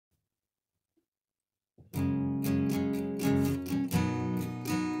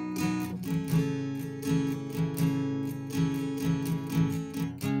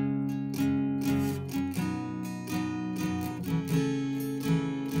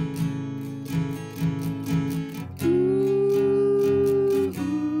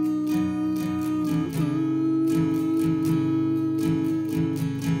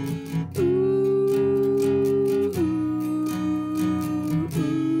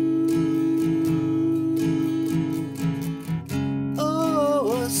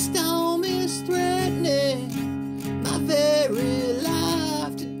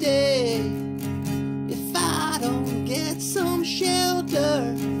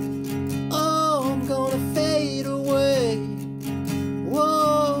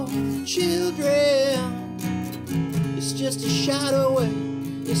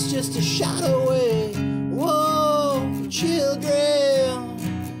just a shot away. Whoa, children,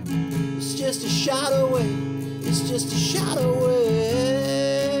 it's just a shot away. It's just a shot away.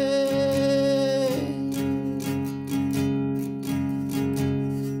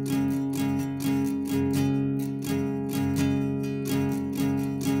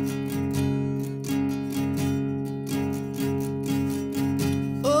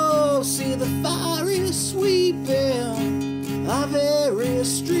 Oh, see the fire is sweeping our very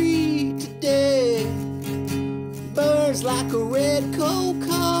street today. Burns like a red cold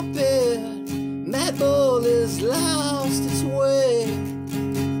carpet. Mad Bull is lost its way.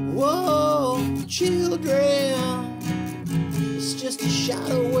 Whoa, children, it's just a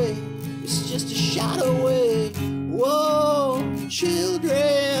shot away. It's just a shot away. Whoa,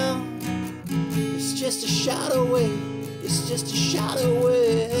 children, it's just a shot away. It's just a shot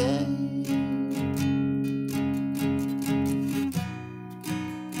away.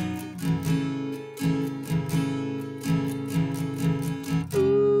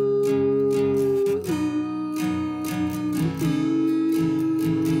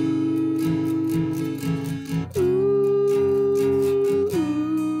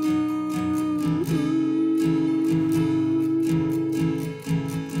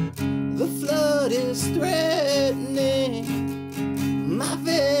 Is threatening my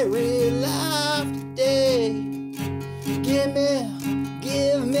very life today.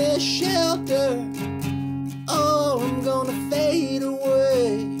 Give me shelter, or I'm gonna fade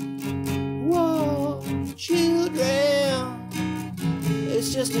away. Whoa, children,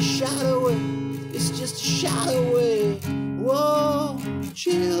 it's just a shot away. It's just a shot away. Whoa,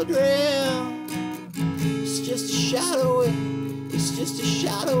 children, it's just a shot away. It's just a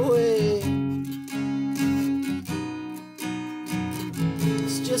shot away.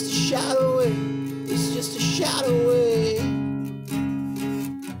 It's just a shot away. It's just a shot away.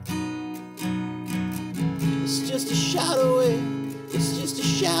 It's just a shot away. It's just a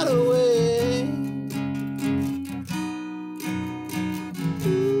shot away.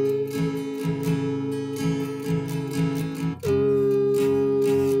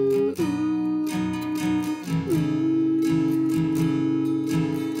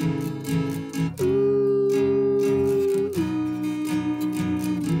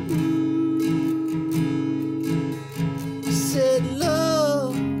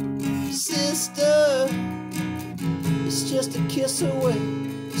 Love, sister, it's just a kiss away.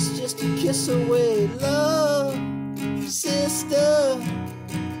 It's just a kiss away. Love, sister,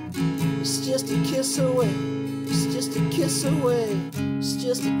 it's just a kiss away. It's just a kiss away. It's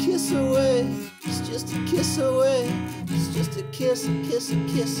just a kiss away. It's just a kiss away. It's just a kiss, a kiss, a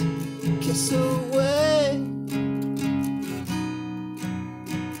kiss, a kiss away.